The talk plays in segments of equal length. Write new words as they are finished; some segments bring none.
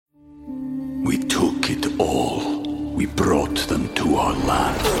We took it all. We brought them to our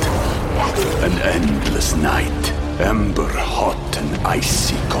land. An endless night, ember hot and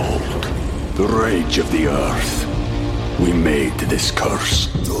icy cold. The rage of the earth. We made this curse.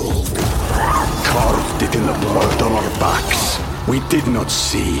 Carved it in the blood on our backs. We did not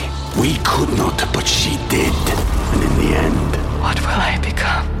see. We could not, but she did. And in the end... What will I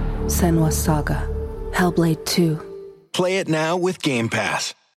become? Senua's Saga. Hellblade 2. Play it now with Game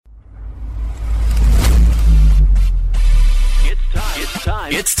Pass.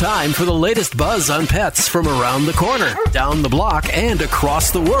 It's time for the latest buzz on pets from around the corner, down the block, and across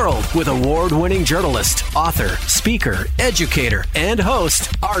the world with award-winning journalist, author, speaker, educator, and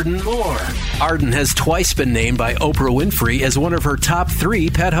host, Arden Moore. Arden has twice been named by Oprah Winfrey as one of her top 3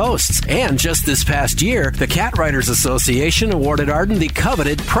 pet hosts. And just this past year, the Cat Writers Association awarded Arden the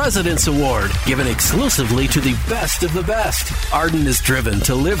coveted President's Award, given exclusively to the best of the best. Arden is driven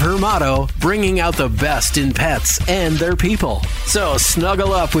to live her motto, bringing out the best in pets and their people. So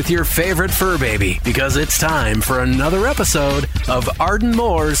snuggle up with your favorite fur baby, because it's time for another episode of Arden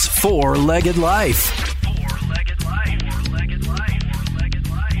Moore's Four-Legged Life. Four-legged life, four-legged life, four-legged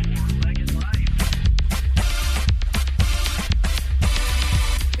life, four-legged life.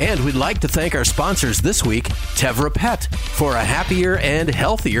 And we'd like to thank our sponsors this week, Tevra Pet, for a happier and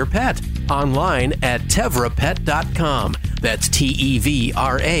healthier pet. Online at tevrapet.com. That's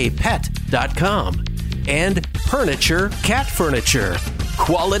T-E-V-R-A pet.com. And Purrniture Cat Furniture.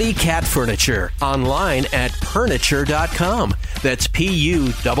 Quality cat furniture. Online at Purrniture.com. That's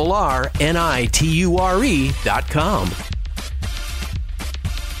Purrniture.com.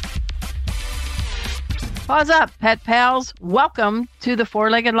 Paws up, pet pals. Welcome to the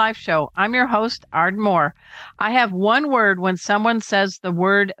Four-Legged Life Show. I'm your host, Arden Moore. I have one word when someone says the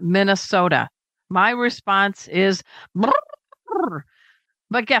word Minnesota. My response is brrr.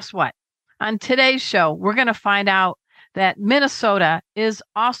 But guess what? On today's show, we're going to find out that Minnesota is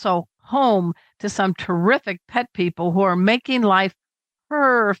also home to some terrific pet people who are making life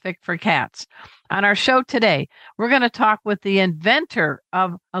perfect for cats. On our show today, we're going to talk with the inventor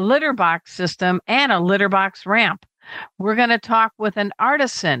of a litter box system and a litter box ramp. We're going to talk with an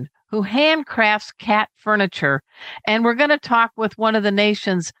artisan who handcrafts cat furniture. And we're going to talk with one of the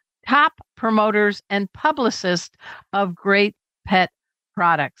nation's top promoters and publicists of great pet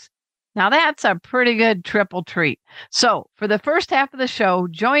products. Now, that's a pretty good triple treat. So for the first half of the show,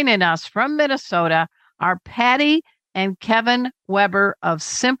 joining us from Minnesota are Patty and Kevin Weber of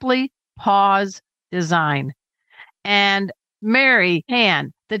Simply Paws Design, and Mary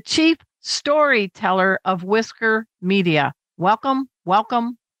Han, the chief storyteller of Whisker Media. Welcome,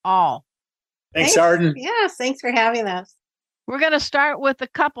 welcome all. Thanks, Arden. Yes, thanks for having us. We're going to start with the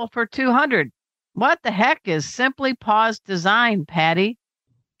couple for 200. What the heck is Simply Paws Design, Patty?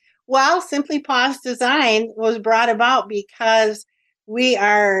 Well, Simply Paws Design was brought about because we've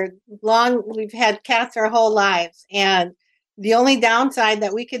had cats our whole lives. And the only downside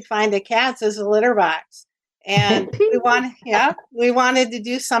that we could find to cats is a litter box. And we wanted to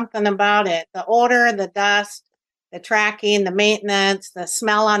do something about it. The odor, the dust, the tracking, the maintenance, the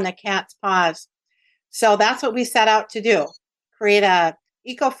smell on the cat's paws. So that's what we set out to do. Create a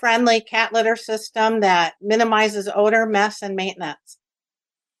eco-friendly cat litter system that minimizes odor, mess, and maintenance.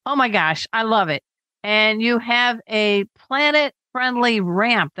 Oh my gosh, I love it. And you have a planet-friendly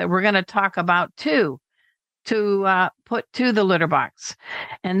ramp that we're going to talk about too, to put to the litter box.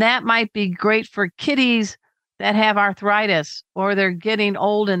 And that might be great for kitties that have arthritis or they're getting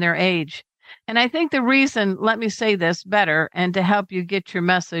old in their age. And I think the reason, let me say this better, and to help you get your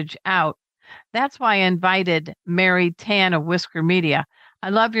message out, that's why I invited Mary Tan of Whisker Media.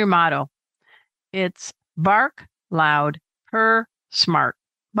 I love your motto. It's bark loud, purr smart.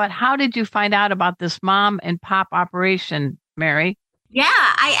 But how did you find out about this mom and pop operation, Mary? Yeah,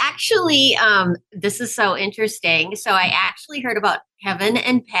 I actually, this is so interesting. So I actually heard about Kevin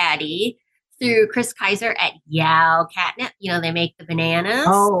and Patty through Chris Kaiser at Yow Catnip. You know, they make the bananas.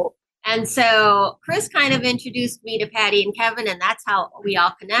 Oh. And so Chris kind of introduced me to Patty and Kevin, and that's how we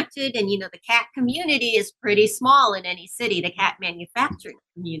all connected. And, you know, the cat community is pretty small in any city, the cat manufacturing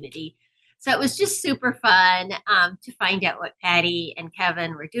community. So it was just super fun to find out what Patty and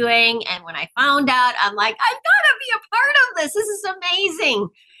Kevin were doing. And when I found out, I'm like, I've got to be a part of this. This is amazing.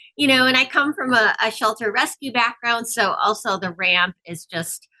 You know, and I come from a shelter rescue background. So also the ramp is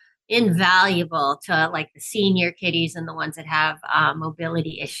just invaluable to like the senior kitties and the ones that have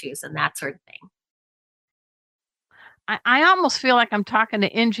mobility issues and that sort of thing. I almost feel like I'm talking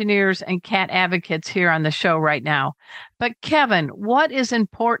to engineers and cat advocates here on the show right now. But Kevin, what is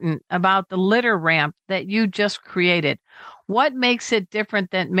important about the litter ramp that you just created? What makes it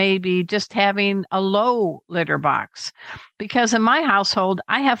different than maybe just having a low litter box? Because in my household,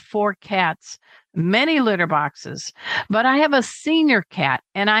 I have 4 cats, many litter boxes, but I have a senior cat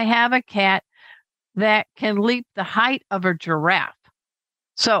and I have a cat that can leap the height of a giraffe.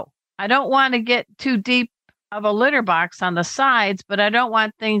 So I don't want to get too deep of a litter box on the sides, but I don't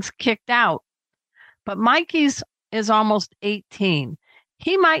want things kicked out. But Mikey's is almost 18.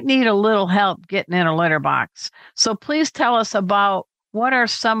 He might need a little help getting in a litter box. So please tell us about what are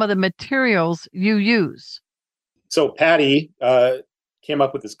some of the materials you use. So Patty came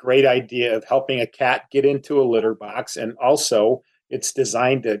up with this great idea of helping a cat get into a litter box. And also it's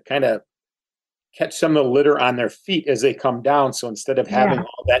designed to kind of catch some of the litter on their feet as they come down. So instead of having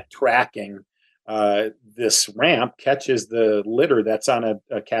all that tracking, this ramp catches the litter that's on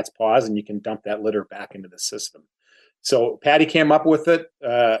a cat's paws, and you can dump that litter back into the system. So Patty came up with it.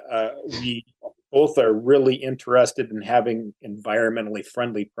 We both are really interested in having environmentally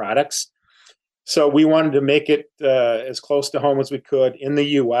friendly products. So we wanted to make it as close to home as we could in the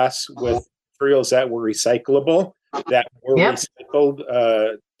U.S. with materials that were recyclable, that were recycled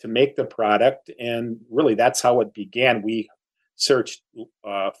to make the product. And really, that's how it began. We searched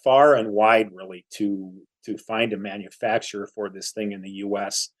far and wide, really, to find a manufacturer for this thing in the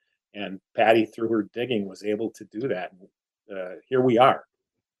U.S. And Patty, through her digging, was able to do that. Here we are.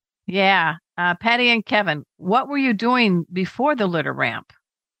 Yeah. Patty and Kevin, what were you doing before the litter ramp?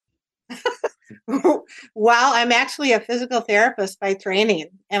 Well, I'm actually a physical therapist by training,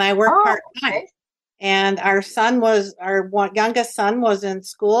 and I work part-time. Okay. And our youngest son was in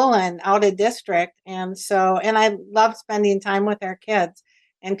school and out of district. And I love spending time with our kids,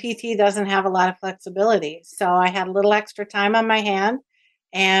 and PT doesn't have a lot of flexibility. So I had a little extra time on my hand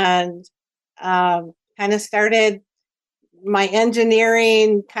and kind of started my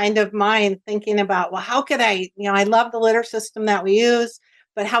engineering kind of mind thinking about, well, how could I love the litter system that we use,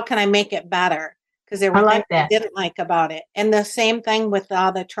 but how can I make it better? Because there were things I didn't like about it. And the same thing with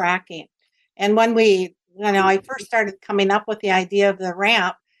all the tracking. And when I first started coming up with the idea of the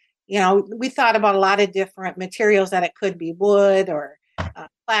ramp, we thought about a lot of different materials that it could be wood or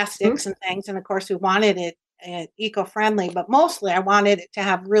plastics and things. And of course, we wanted it eco-friendly, but mostly I wanted it to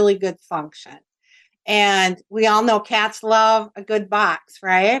have really good function. And we all know cats love a good box,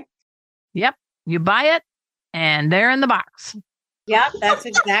 right? Yep. You buy it and they're in the box. Yep, that's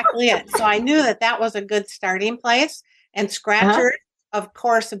exactly it. So I knew that was a good starting place. And scratchers, of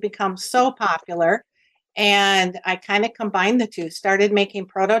course, have become so popular. And I kind of combined the two, started making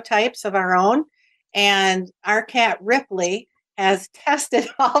prototypes of our own. And our cat Ripley has tested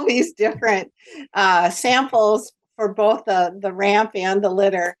all these different samples for both the ramp and the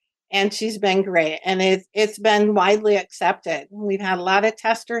litter. And she's been great. And it's been widely accepted. We've had a lot of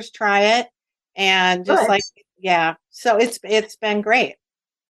testers try it. And just so it's been great.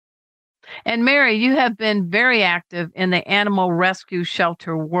 And Mary, you have been very active in the animal rescue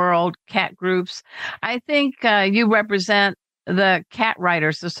shelter world, cat groups. I think you represent the Cat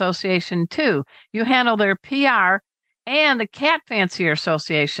Writers Association too. You handle their PR and the Cat Fancier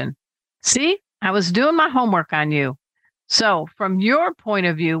Association. See, I was doing my homework on you. So from your point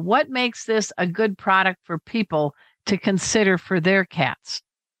of view, what makes this a good product for people to consider for their cats?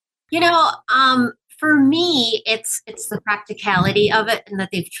 For me, it's the practicality of it and that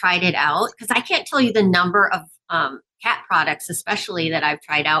they've tried it out. Because I can't tell you the number of cat products, especially that I've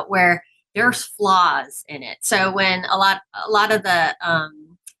tried out, where there's flaws in it. So when a lot of the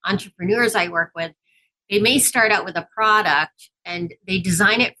entrepreneurs I work with, they may start out with a product and they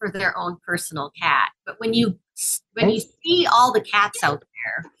design it for their own personal cat. But when you see all the cats out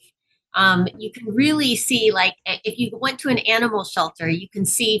there, you can really see, like, if you went to an animal shelter, you can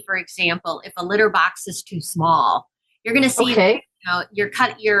see, for example, if a litter box is too small, you're going to see,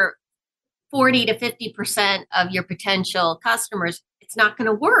 your 40 to 50% of your potential customers, it's not going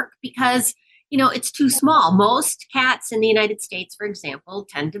to work because, it's too small. Most cats in the United States, for example,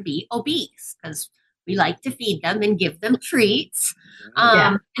 tend to be obese because we like to feed them and give them treats.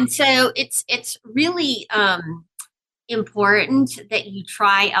 And so it's really, important that you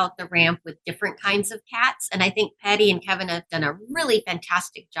try out the ramp with different kinds of cats. And I think Patty and Kevin have done a really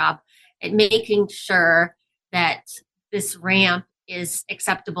fantastic job at making sure that this ramp is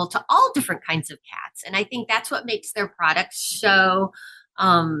acceptable to all different kinds of cats. And I think that's what makes their product so,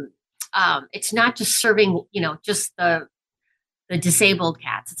 it's not just serving, just the disabled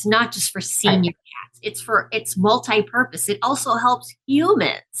cats. It's not just for senior cats. It's multi-purpose. It also helps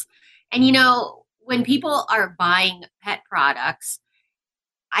humans. And, when people are buying pet products,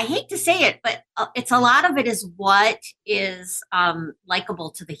 I hate to say it, but a lot of it is what is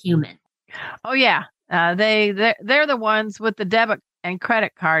likable to the human. Oh, yeah. They're the ones with the debit and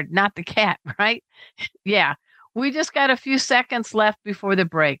credit card, not the cat, right? Yeah. We just got a few seconds left before the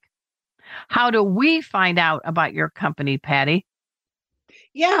break. How do we find out about your company, Patty?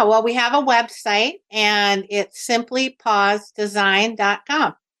 Yeah, well, we have a website, and it's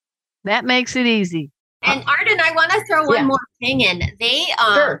simplypawsdesign.com. That makes it easy. And Arden, I want to throw one Yeah. more thing in. They,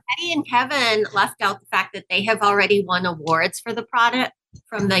 Sure. Patty and Kevin left out the fact that they have already won awards for the product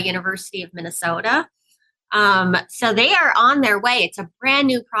from the University of Minnesota. So they are on their way. It's a brand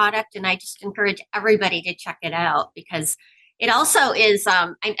new product, and I just encourage everybody to check it out because it also is.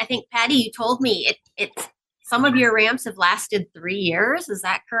 I think Patty, you told me it's some of your ramps have lasted 3 years. Is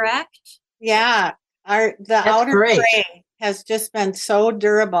that correct? Yeah, the outer tray has just been so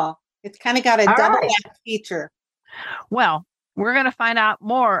durable. It's kind of got a double back feature. Well, we're going to find out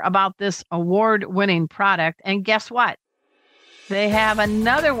more about this award-winning product, and guess what? They have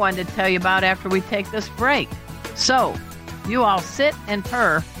another one to tell you about after we take this break. So, you all sit and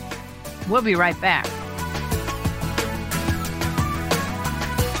purr. We'll be right back.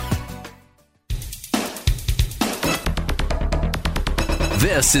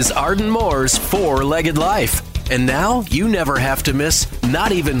 This is Arden Moore's Four-Legged Life. And now you never have to miss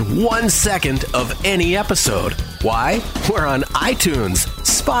not even 1 second of any episode. Why? We're on iTunes,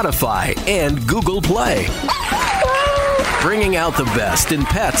 Spotify, and Google Play. Bringing out the best in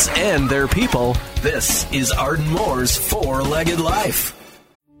pets and their people, this is Arden Moore's Four-Legged Life.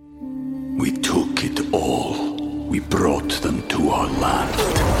 We took it all. We brought them to our land.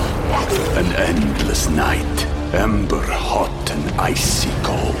 An endless night, ember hot and icy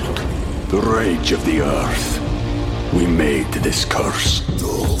cold. The rage of the earth. We made this curse.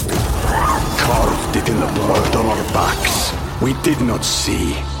 Carved it in the blood on our backs. We did not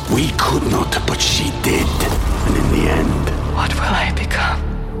see. We could not, but she did. And in the end, What will I become?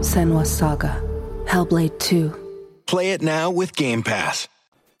 Senua's Saga. Hellblade 2. Play it now with Game Pass.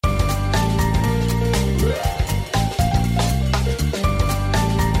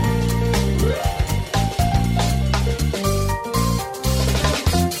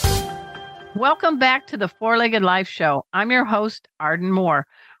 Welcome back to the Four-Legged Life Show. I'm your host, Arden Moore.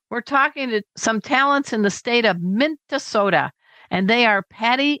 We're talking to some talents in the state of Minnesota, and they are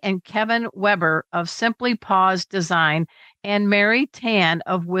Patty and Kevin Weber of Simply Paws Design and Mary Tan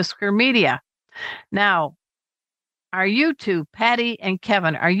of Whisker Media. Now, are you two, Patty and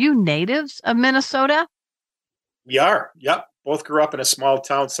Kevin, are you natives of Minnesota? We are. Yep. Both grew up in a small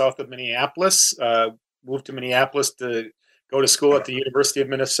town south of Minneapolis. Moved to Minneapolis to go to school at the University of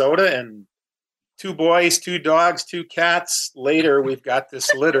Minnesota, and 2 boys, 2 dogs, 2 cats. Later, we've got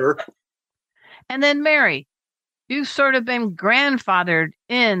this litter. And then Mary, you've sort of been grandfathered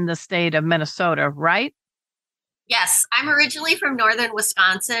in the state of Minnesota, right? Yes, I'm originally from northern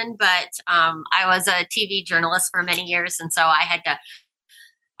Wisconsin, but I was a TV journalist for many years, and so I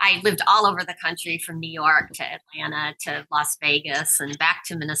lived all over the country from New York to Atlanta to Las Vegas and back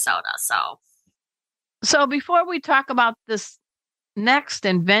to Minnesota. So before we talk about this next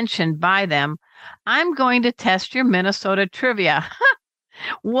invention by them, I'm going to test your Minnesota trivia.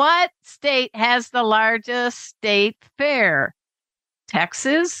 What state has the largest state fair?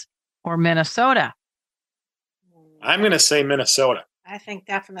 Texas or Minnesota? I'm going to say Minnesota. I think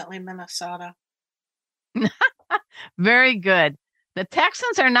definitely Minnesota. Very good. The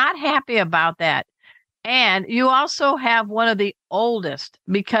Texans are not happy about that. And you also have one of the oldest,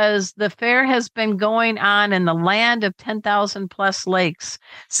 because the fair has been going on in the land of 10,000 plus lakes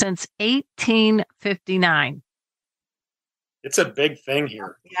since 1859. It's a big thing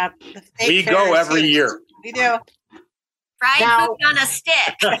here. Yeah, We go every year. We do. Fried food on a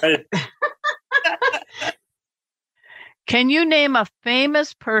stick. Can you name a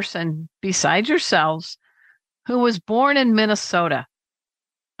famous person besides yourselves who was born in Minnesota?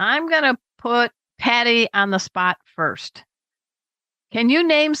 I'm going to put Patty on the spot first. Can you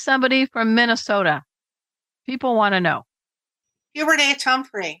name somebody from Minnesota? People want to know. Hubert H.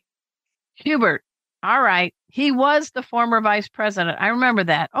 Humphrey. Hubert. All right. He was the former vice president. I remember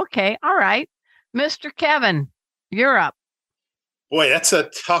that. Okay. All right. Mr. Kevin, you're up. Boy, that's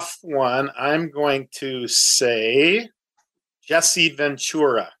a tough one. I'm going to say Jesse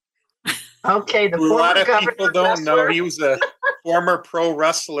Ventura. Okay, a lot of people don't know he was a former pro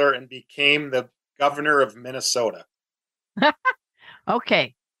wrestler and became the governor of Minnesota.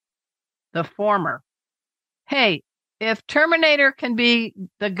 Okay. The former. Hey, if Terminator can be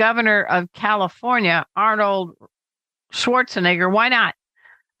the governor of California, Arnold Schwarzenegger, why not?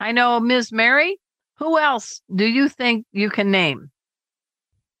 I know Ms. Mary. Who else do you think you can name?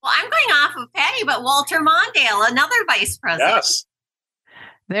 Well, I'm going off of Patty, but Walter Mondale, another vice president. Yes.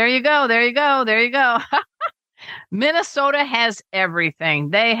 There you go. There you go. There you go. Minnesota has everything.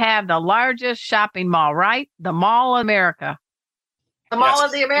 They have the largest shopping mall, right? The Mall of America. The Mall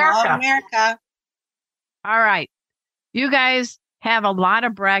of the America. Mall of America. All right. You guys have a lot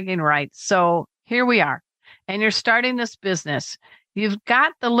of bragging rights. So here we are. And you're starting this business. You've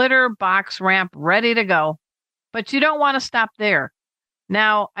got the litter box ramp ready to go, but you don't want to stop there.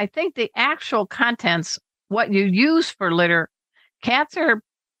 Now, I think the actual contents, what you use for litter, cats are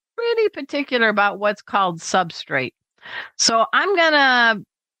pretty particular about what's called substrate. So I'm going to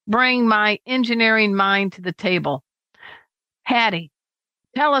bring my engineering mind to the table. Patty,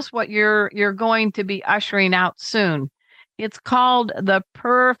 tell us what you're going to be ushering out soon. It's called the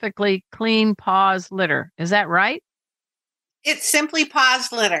Perfectly Clean Paws Litter. Is that right? It's Simply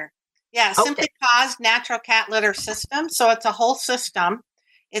Paws Litter. Yeah, Okay. Simply Paws Natural Cat Litter System. So it's a whole system.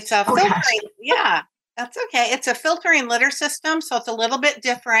 It's a filtering. Yeah, that's okay. It's a filtering litter system. So it's a little bit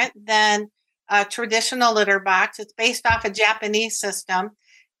different than a traditional litter box. It's based off a Japanese system.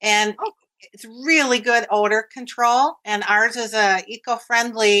 And it's really good odor control. And ours is a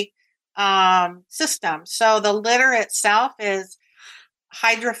eco-friendly system. So the litter itself is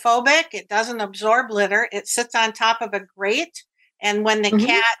hydrophobic. It doesn't absorb litter. It sits on top of a grate. And when the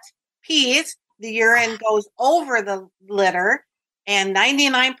cat pees, the urine goes over the litter, and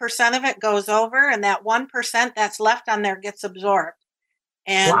 99% of it goes over, and that 1% that's left on there gets absorbed.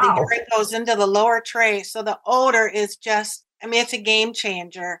 And the urine goes into the lower tray. So the odor is just, it's a game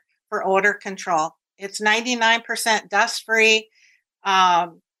changer for odor control. It's 99% dust-free.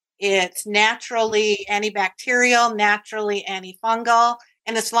 It's naturally antibacterial, naturally antifungal,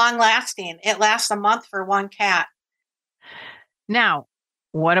 and it's long-lasting. It lasts a month for one cat. Now,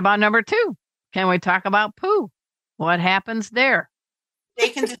 what about number 2? Can we talk about poo? What happens there? They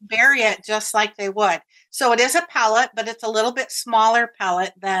can just bury it just like they would. So it is a pellet, but it's a little bit smaller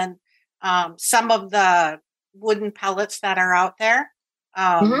pellet than some of the wooden pellets that are out there.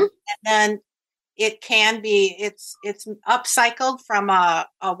 And then it can be, it's upcycled from a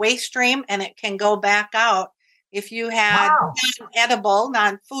waste stream, and it can go back out. If you had non-edible,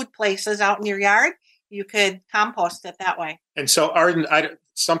 non-food places out in your yard, you could compost it that way. And so, Arden,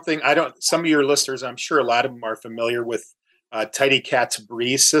 some of your listeners, I'm sure a lot of them are familiar with Tidy Cat's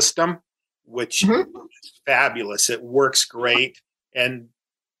Breeze system, which is fabulous. It works great. And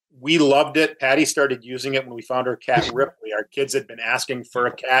we loved it. Patty started using it when we found our cat Ripley. Our kids had been asking for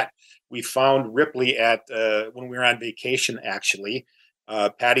a cat. We found Ripley when we were on vacation, actually.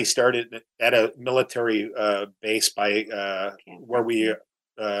 Patty started at a military base by where we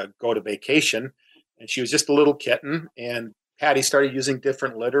go to vacation. And she was just a little kitten. And Patty started using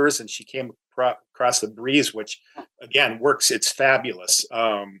different litters, and she came across the Breeze, which, again, works. It's fabulous.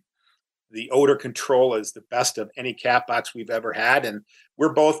 The odor control is the best of any cat box we've ever had. And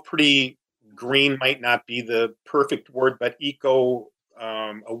we're both pretty green, might not be the perfect word, but eco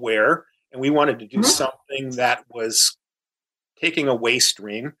aware. And we wanted to do something that was taking a waste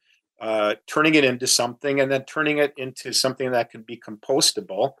stream, turning it into something, and then turning it into something that could be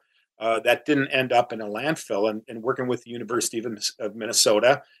compostable, that didn't end up in a landfill. And working with the University of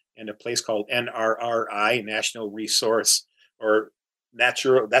Minnesota and a place called NRRI, National Resource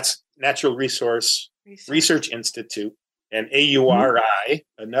Natural Resource Research Institute, and AURI,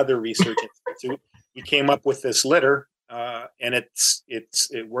 another research institute, we came up with this litter, and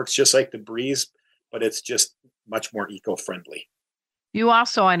it works just like the Breeze, but it's just much more eco-friendly. You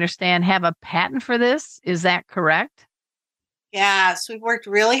also, understand, have a patent for this. Is that correct? Yes, we've worked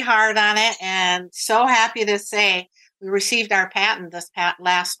really hard on it, and so happy to say we received our patent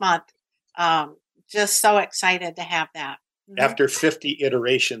last month. Just so excited to have that. After 50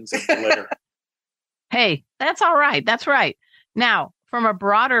 iterations of the litter. Hey, that's all right. That's right. Now, from a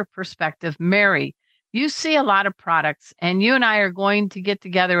broader perspective, Mary, you see a lot of products, and you and I are going to get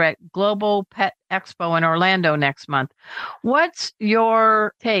together at Global Pet Expo in Orlando next month. What's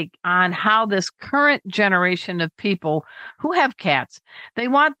your take on how this current generation of people who have cats, they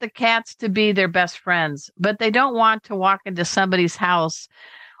want the cats to be their best friends, but they don't want to walk into somebody's house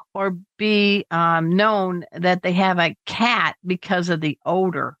or be known that they have a cat because of the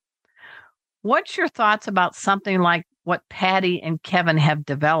odor? What's your thoughts about something like what Patty and Kevin have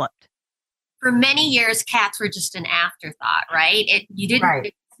developed? For many years, cats were just an afterthought, right?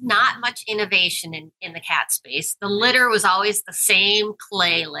 Not much innovation in the cat space. The litter was always the same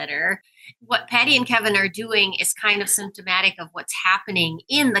clay litter. What Patty and Kevin are doing is kind of symptomatic of what's happening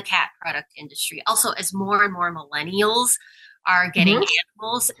in the cat product industry. Also, as more and more millennials are getting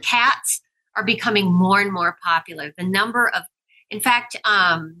animals, cats are becoming more and more popular. In fact,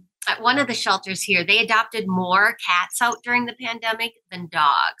 at one of the shelters here, they adopted more cats out during the pandemic than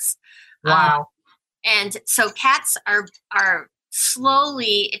dogs. Wow. And so cats are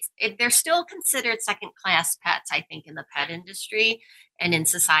slowly, they're still considered second class pets, I think, in the pet industry and in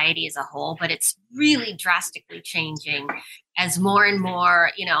society as a whole, but it's really drastically changing as more and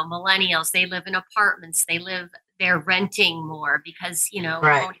more, millennials, they live in apartments, they're renting more because,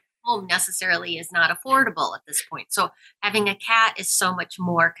 Right. home necessarily is not affordable at this point. So having a cat is so much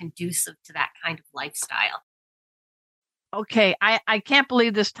more conducive to that kind of lifestyle. Okay, I can't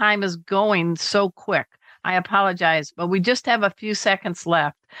believe this time is going so quick. I apologize, but we just have a few seconds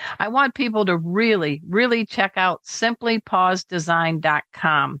left. I want people to really, really check out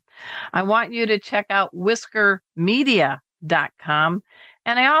simplypawsdesign.com. I want you to check out whiskermedia.com.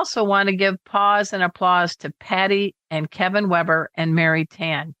 And I also want to give pause and applause to Patty and Kevin Weber and Mary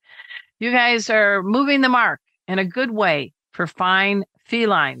Tan. You guys are moving the mark in a good way for fine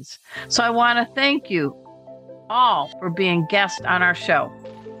felines. So I want to thank you all for being guests on our show.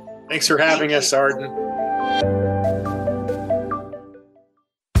 Thanks for having us, Arden.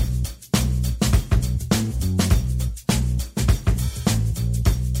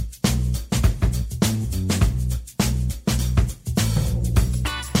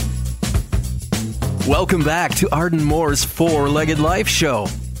 Welcome back to Arden Moore's Four-Legged Life Show.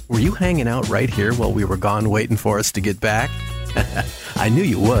 Were you hanging out right here while we were gone waiting for us to get back? I knew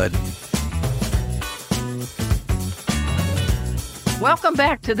you would. Welcome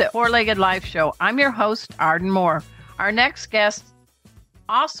back to the Four-Legged Life Show. I'm your host, Arden Moore. Our next guests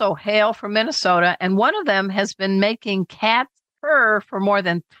also hail from Minnesota, and one of them has been making cat fur for more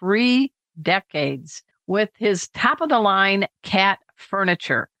than 3 decades with his top-of-the-line cat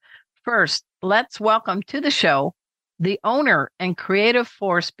furniture. First, let's welcome to the show the owner and creative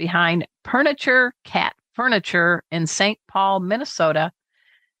force behind Purrniture Cat Furniture in St. Paul, Minnesota,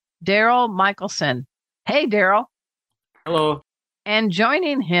 Daryl Michelson. Hey, Daryl. Hello. And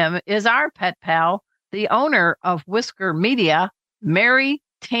joining him is our pet pal, the owner of Whisker Media, Mary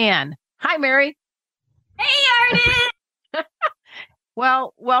Tan. Hi, Mary. Hey, Arden.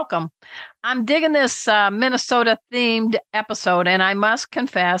 Well, welcome. I'm digging this Minnesota-themed episode, and I must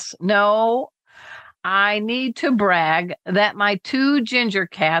confess, no, I need to brag that my 2 ginger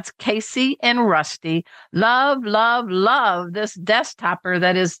cats, Casey and Rusty, love this desktopper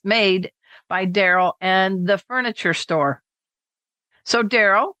that is made by Daryl and the furniture store. So,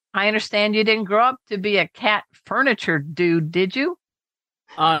 Daryl, I understand you didn't grow up to be a cat furniture dude, did you?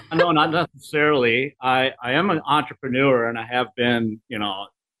 No, not necessarily. I am an entrepreneur, and I have been,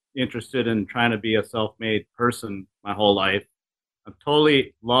 interested in trying to be a self-made person my whole life. I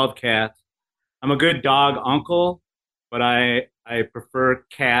totally love cats. I'm a good dog uncle, but I prefer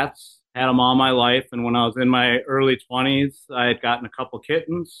cats. Had them all my life, and when I was in my early 20s, I had gotten a couple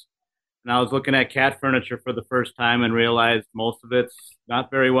kittens, and I was looking at cat furniture for the first time and realized most of it's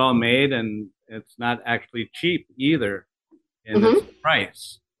not very well made, and it's not actually cheap either in its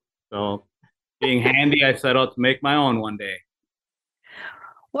price. So being handy, I set out to make my own one day.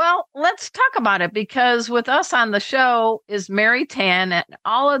 Well, let's talk about it, because with us on the show is Mary Tan, and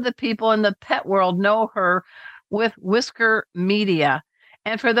all of the people in the pet world know her with Whisker Media.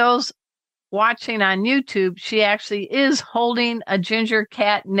 And for those watching on YouTube, she actually is holding a ginger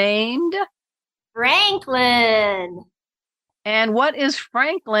cat named Franklin. And what is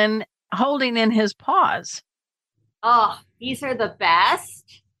Franklin holding in his paws? Oh, these are the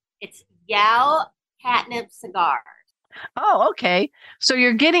best. It's Yow catnip cigars. Oh, okay. So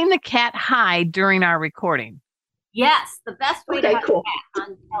you're getting the cat high during our recording. Yes, the best way to have a cat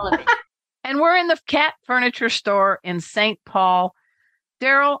on television. And we're in the cat furniture store in St. Paul.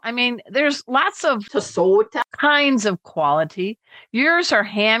 Daryl, I mean, there's lots of kinds of quality. Yours are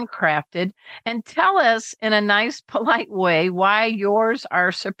handcrafted. And tell us in a nice, polite way why yours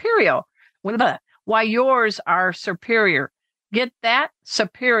are superior. Why yours are superior. Get that?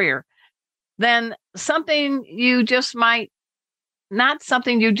 Superior. Then something you just might, not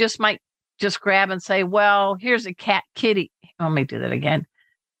something you just might just grab and say, well, here's a cat kitty. Let me do that again.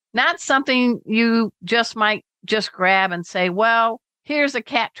 Not something you just might just grab and say, well, here's a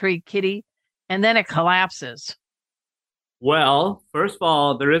cat tree kitty, and then it collapses. Well, first of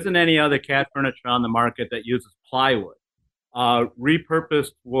all, there isn't any other cat furniture on the market that uses plywood.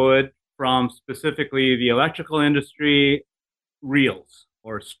 Repurposed wood from specifically the electrical industry reels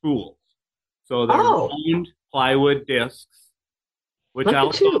or spools. So they're round plywood discs, which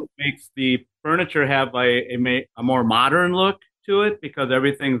also makes the furniture have a more modern look to it because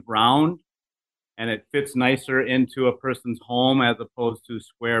everything's round and it fits nicer into a person's home as opposed to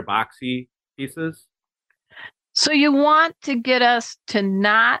square boxy pieces. So you want to get us to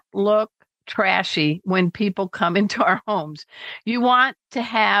not look trashy when people come into our homes. You want to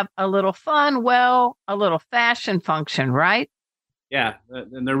have a little fun, well, a little fashion function, right? Yeah,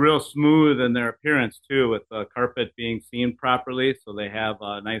 and they're real smooth in their appearance too, with the carpet being seamed properly, so they have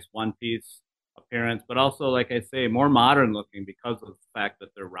a nice one-piece appearance, but also, like I say, more modern looking because of the fact that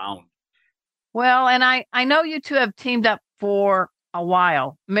they're round. Well, and I know you two have teamed up for a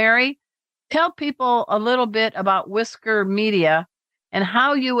while. Mary, tell people a little bit about Whisker Media and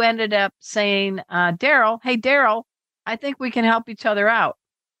how you ended up saying, Daryl, hey, Daryl, I think we can help each other out.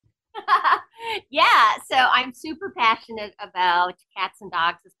 Yeah, so I'm super passionate about cats and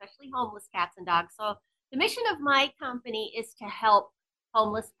dogs, especially homeless cats and dogs. So the mission of my company is to help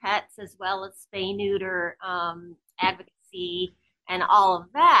homeless pets as well as spay neuter advocacy and all of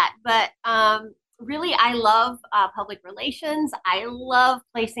that. But really, I love public relations. I love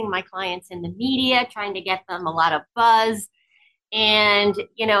placing my clients in the media, trying to get them a lot of buzz. And,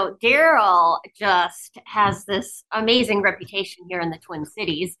 Daryl just has this amazing reputation here in the Twin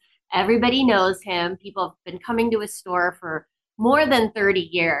Cities. Everybody knows him. People have been coming to his store for more than 30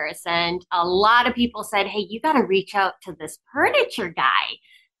 years. And a lot of people said, hey, you got to reach out to this Purrniture guy.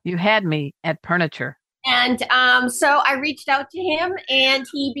 You had me at Purrniture. And so I reached out to him and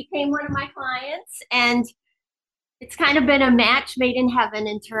he became one of my clients. And it's kind of been a match made in heaven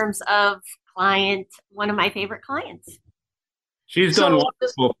in terms of one of my favorite clients. She's done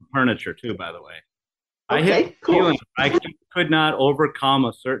wonderful Purrniture too, by the way. Okay, cool. I could not overcome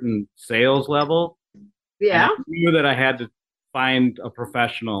a certain sales level. Yeah. I knew that I had to find a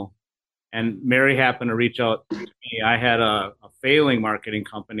professional, and Mary happened to reach out to me. I had a failing marketing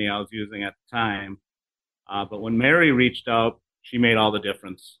company I was using at the time, but when Mary reached out, she made all the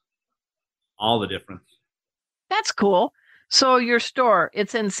difference. All the difference. That's cool. So your store,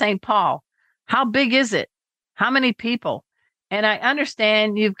 it's in St. Paul. How big is it? How many people? And I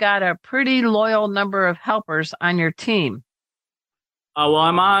understand you've got a pretty loyal number of helpers on your team. Well,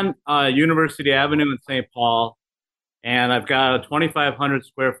 I'm on University Avenue in St. Paul, and I've got a 2,500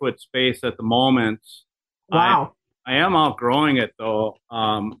 square foot space at the moment. Wow. I am outgrowing it, though,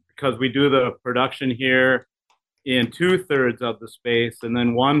 because we do the production here in 2/3 of the space, and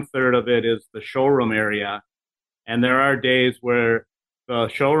then 1/3 of it is the showroom area. And there are days where the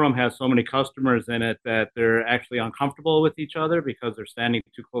showroom has so many customers in it that they're actually uncomfortable with each other because they're standing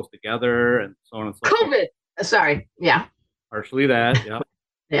too close together and so on and so forth. COVID. Sorry. Yeah. Partially that. Yeah.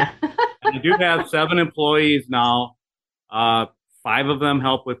 Yeah. And I do have 7 employees now. 5 of them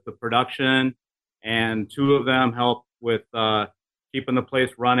help with the production, and 2 of them help with keeping the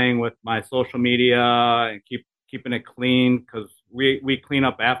place running with my social media and keeping it clean, because we clean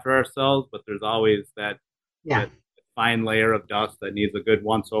up after ourselves, but there's always that fine layer of dust that needs a good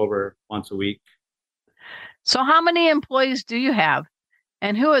once over once a week. So how many employees do you have,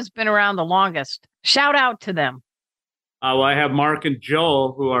 and who has been around the longest? Shout out to them. Well, I have Mark and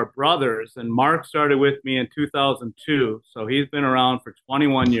Joe, who are brothers, and Mark started with me in 2002, so he's been around for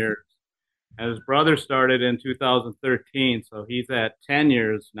 21 years. And his brother started in 2013, so he's at 10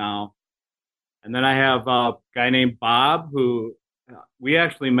 years now. And then I have a guy named Bob, who we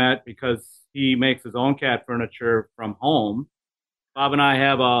actually met because he makes his own cat furniture from home. Bob and I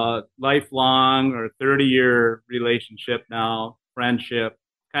have a lifelong or 30-year relationship now, friendship,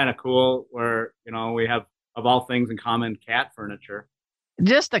 kind of cool, where, we have, of all things in common, cat furniture.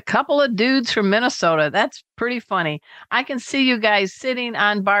 Just a couple of dudes from Minnesota. That's pretty funny. I can see you guys sitting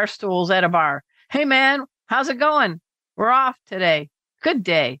on bar stools at a bar. Hey, man, how's it going? We're off today. Good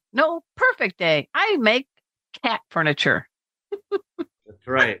day. No, perfect day. I make cat furniture. That's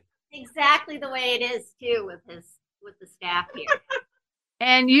right. Exactly the way it is too with the staff here.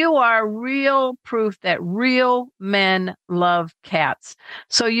 And you are real proof that real men love cats.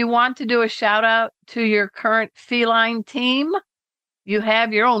 So you want to do a shout out to your current feline team? You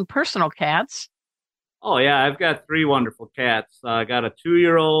have your own personal cats. Oh, yeah. I've got 3 wonderful cats. I got a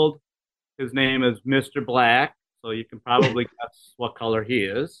 2-year-old. His name is Mr. Black. So you can probably guess what color he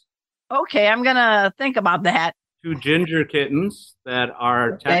is. Okay, I'm going to think about that. 2 ginger kittens that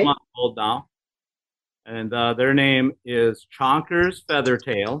are 10 months old now. And their name is Chonkers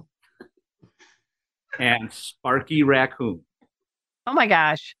Feathertail and Sparky Raccoon. Oh, my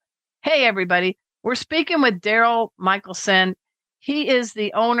gosh. Hey, everybody. We're speaking with Daryl Michelson. He is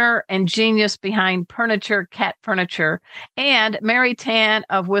the owner and genius behind Purrniture Cat Furniture, and Mary Tan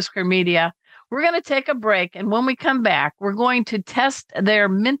of Whisker Media. We're going to take a break, and when we come back, we're going to test their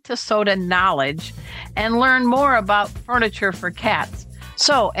Minnesota knowledge and learn more about furniture for cats.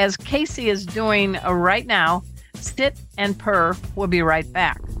 So, as Casey is doing right now, sit and purr. We'll be right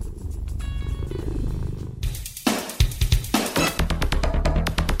back.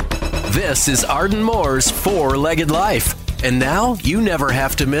 This is Arden Moore's Four-Legged Life. And now you never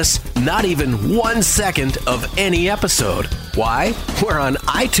have to miss not even 1 second of any episode. Why? We're on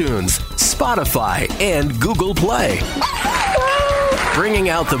iTunes, Spotify, and Google Play. Bringing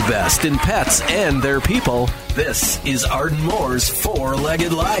out the best in pets and their people, this is Arden Moore's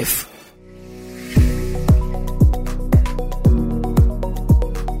Four-Legged Life.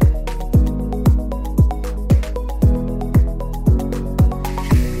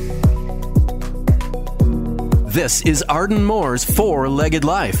 This is Arden Moore's Four-Legged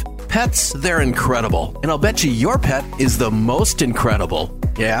Life. Pets, they're incredible, and I'll bet you your pet is the most incredible.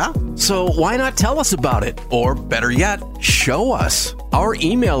 Yeah? So why not tell us about it? Or better yet, show us. Our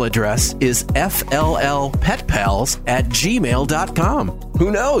email address is fllpetpals@gmail.com.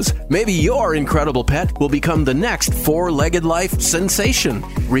 Who knows? Maybe your incredible pet will become the next Four-Legged Life sensation.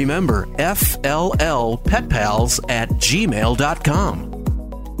 Remember, fllpetpals@gmail.com.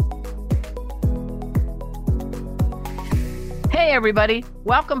 Hey, everybody.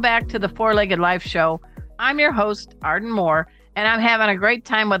 Welcome back to the Four-Legged Life Show. I'm your host, Arden Moore, and I'm having a great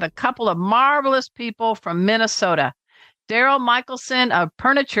time with a couple of marvelous people from Minnesota. Daryl Michelson of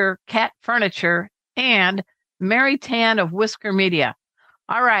Purrniture Cat Furniture and Mary Tan of Whisker Media.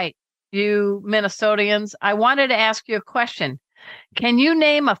 All right, you Minnesotans, I wanted to ask you a question. Can you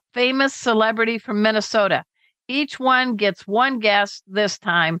name a famous celebrity from Minnesota? Each one gets one guess this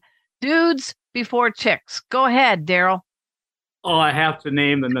time. Dudes before chicks. Go ahead, Daryl. Oh, I have to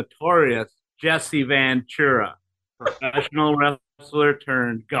name the notorious Jesse Ventura, professional wrestler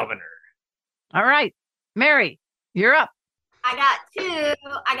turned governor. All right. Mary, you're up. I got two.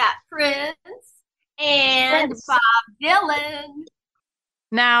 I got Prince and Bob Dylan.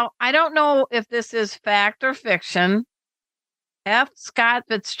 Now, I don't know if this is fact or fiction. F. Scott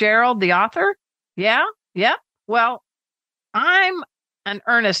Fitzgerald, the author? Yeah? Yep. Well, I'm an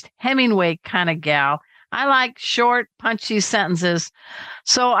Ernest Hemingway kind of gal. I like short, punchy sentences.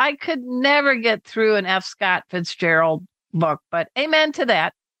 So I could never get through an F. Scott Fitzgerald book, but amen to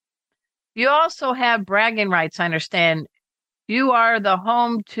that. You also have bragging rights, I understand. You are the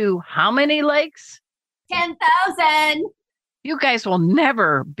home to how many lakes? 10,000. You guys will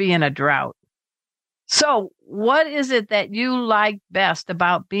never be in a drought. So what is it that you like best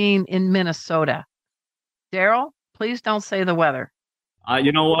about being in Minnesota? Daryl, please don't say the weather.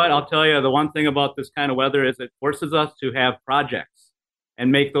 You know what? I'll tell you, the one thing about this kind of weather is it forces us to have projects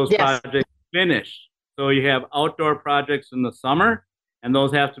and make those projects finish. So you have outdoor projects in the summer, and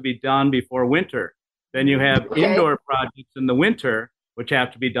those have to be done before winter. Then you have indoor projects in the winter, which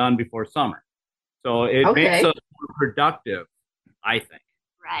have to be done before summer. So it makes us more productive, I think.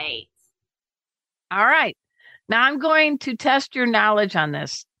 Right. All right. Now I'm going to test your knowledge on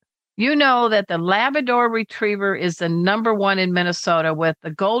this. You know that the Labrador Retriever is the number one in Minnesota with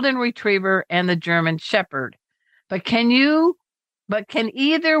the Golden Retriever and the German Shepherd. But can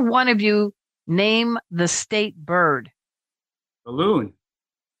either one of you name the state bird? The loon.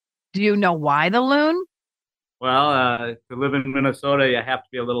 Do you know why the loon? Well, to live in Minnesota, you have to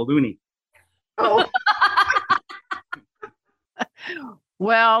be a little loony. Oh.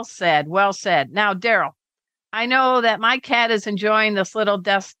 Well said. Well said. Now, Daryl, I know that my cat is enjoying this little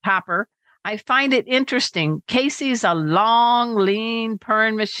desktopper. I find it interesting. Casey's a long, lean,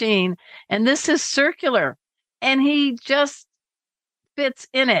 purring machine, and this is circular, and he just fits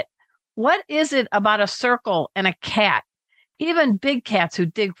in it. What is it about a circle and a cat? Even big cats who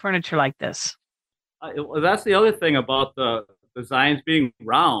dig furniture like this. That's the other thing about the designs being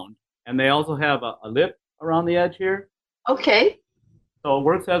round, and they also have a lip around the edge here. Okay. So it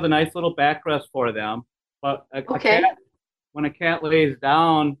works as a nice little backrest for them. But a cat, when a cat lays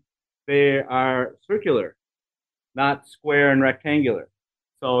down, they are circular, not square and rectangular.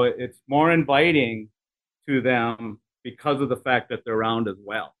 So it's more inviting to them because of the fact that they're round as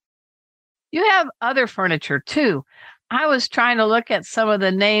well. You have other furniture too. I was trying to look at some of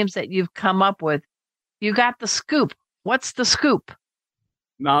the names that you've come up with. You got the Scoop. What's the Scoop?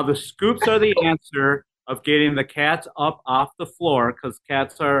 Now, the scoops are the answer of getting the cats up off the floor, because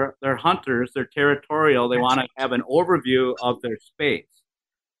cats they're hunters, they're territorial. They want to have an overview of their space.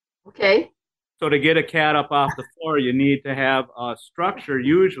 Okay. So to get a cat up off the floor, you need to have a structure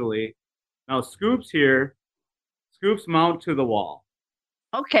usually. Now, scoops mount to the wall.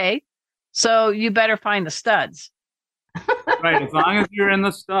 Okay. So you better find the studs. Right. As long as you're in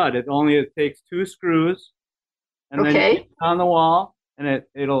the stud, it takes 2 screws, and then you get on the wall, and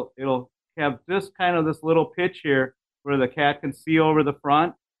it'll have this little pitch here where the cat can see over the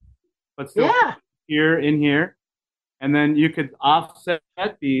front, but still here in here. And then you could offset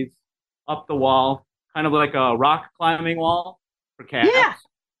these up the wall, kind of like a rock climbing wall for cats. Yeah.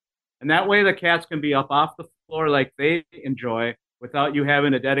 And that way the cats can be up off the floor like they enjoy without you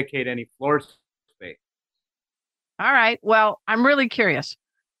having to dedicate any floor space. All right. Well, I'm really curious.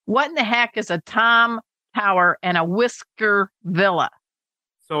 What in the heck is a Tom Tower and a Whisker Villa?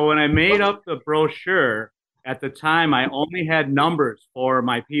 So when I made up the brochure, at the time, I only had numbers for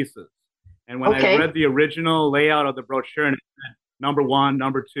my pieces. And when I read the original layout of the brochure and it said number 1,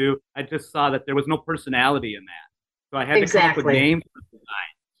 number 2, I just saw that there was no personality in that. So I had to come up with names for the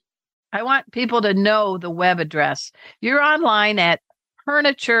design. I want people to know the web address. You're online at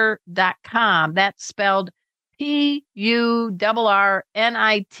Purrniture.com. That's spelled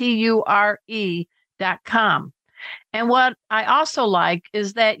Purrniture.com. And what I also like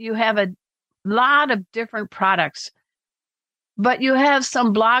is that you have a lot of different products, but you have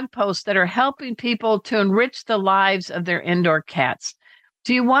some blog posts that are helping people to enrich the lives of their indoor cats.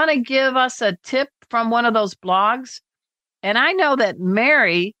 Do you want to give us a tip from one of those blogs? And I know that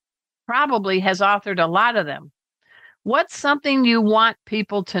Mary probably has authored a lot of them. What's something you want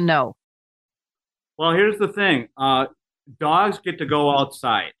people to know? Well, here's the thing. Dogs get to go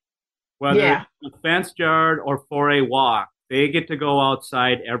outside, whether it's a fenced yard or for a walk. They get to go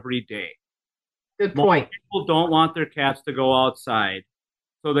outside every day. Good point. Most people don't want their cats to go outside.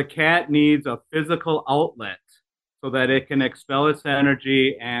 So the cat needs a physical outlet so that it can expel its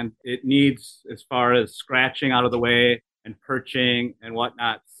energy, and it needs, as far as scratching out of the way and perching and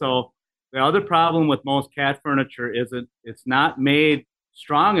whatnot. So the other problem with most cat furniture is it's not made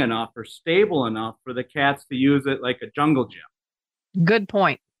strong enough or stable enough for the cats to use it like a jungle gym. Good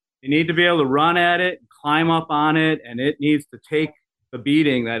point. You need to be able to run at it, climb up on it, and it needs to take the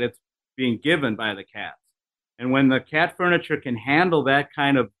beating that it's being given by the cats. And when the cat furniture can handle that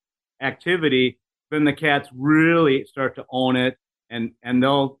kind of activity, then the cats really start to own it, and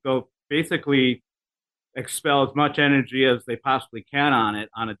they'll basically expel as much energy as they possibly can on it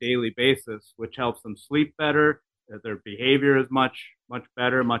on a daily basis, which helps them sleep better. Their behavior is much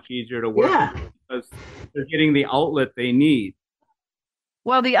better, much easier to work with because they're getting the outlet they need.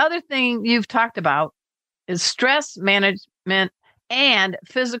 Well, the other thing you've talked about is stress management and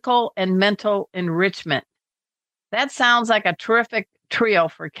physical and mental enrichment. That sounds like a terrific trio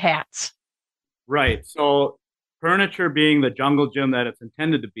for cats. Right. So Purrniture, being the jungle gym that it's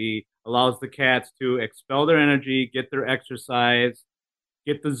intended to be, allows the cats to expel their energy, get their exercise,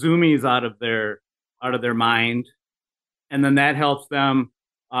 get the zoomies out of their mind. And then that helps them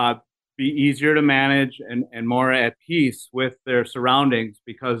be easier to manage and more at peace with their surroundings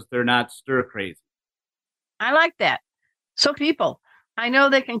because they're not stir crazy. I like that. So people, I know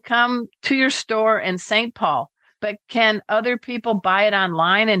they can come to your store in St. Paul, but can other people buy it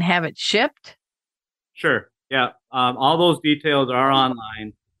online and have it shipped? Sure. Yeah. All those details are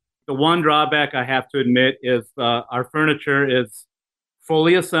online. The one drawback I have to admit is our furniture is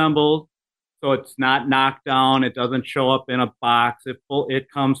fully assembled. So it's not knocked down. It doesn't show up in a box. It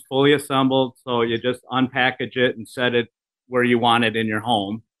comes fully assembled. So you just unpackage it and set it where you want it in your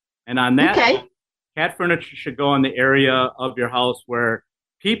home. And on that, cat furniture should go in the area of your house where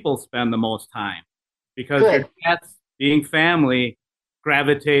people spend the most time, because your cats, being family,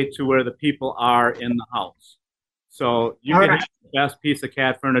 gravitate to where the people are in the house. So you can have the best piece of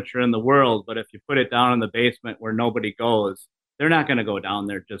cat furniture in the world, but if you put it down in the basement where nobody goes, they're not going to go down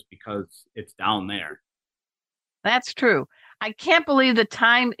there just because it's down there. That's true. I can't believe the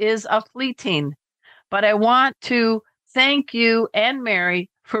time is a-fleeting, but I want to thank you and Mary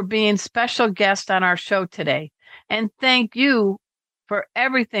for being special guests on our show today. And thank you for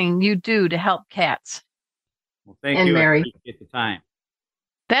everything you do to help cats. Well, thank you, Mary. I appreciate the time.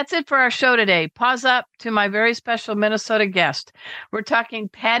 That's it for our show today. Pause up to my very special Minnesota guest. We're talking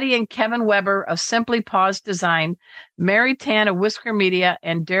Patty and Kevin Weber of Simply Paws Design, Mary Tan of Whisker Media,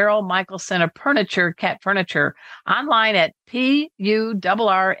 and Daryl Michelson of Purrniture Cat Furniture. Online at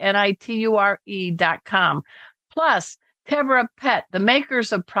Purrniture.com. Plus, Tevra Pet, the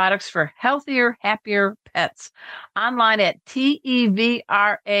makers of products for healthier, happier pets. Online at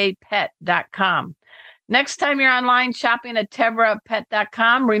TEVRApet.com. Next time you're online shopping at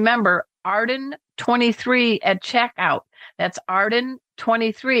TevraPet.com, remember Arden23 at checkout. That's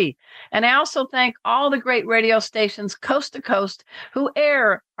Arden23. And I also thank all the great radio stations coast to coast who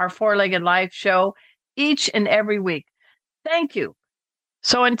air our Four-Legged Life show each and every week. Thank you.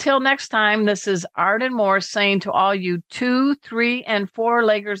 So until next time, this is Arden Moore saying to all you 2, 3, and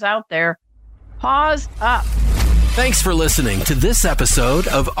 4-leggers out there, paws up. Thanks for listening to this episode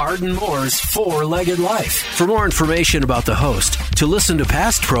of Arden Moore's Four-Legged Life. For more information about the host, to listen to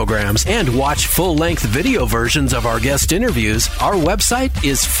past programs, and watch full-length video versions of our guest interviews, our website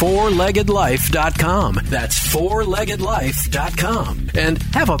is fourleggedlife.com. That's fourleggedlife.com. And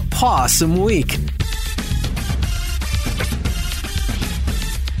have a pawsome week.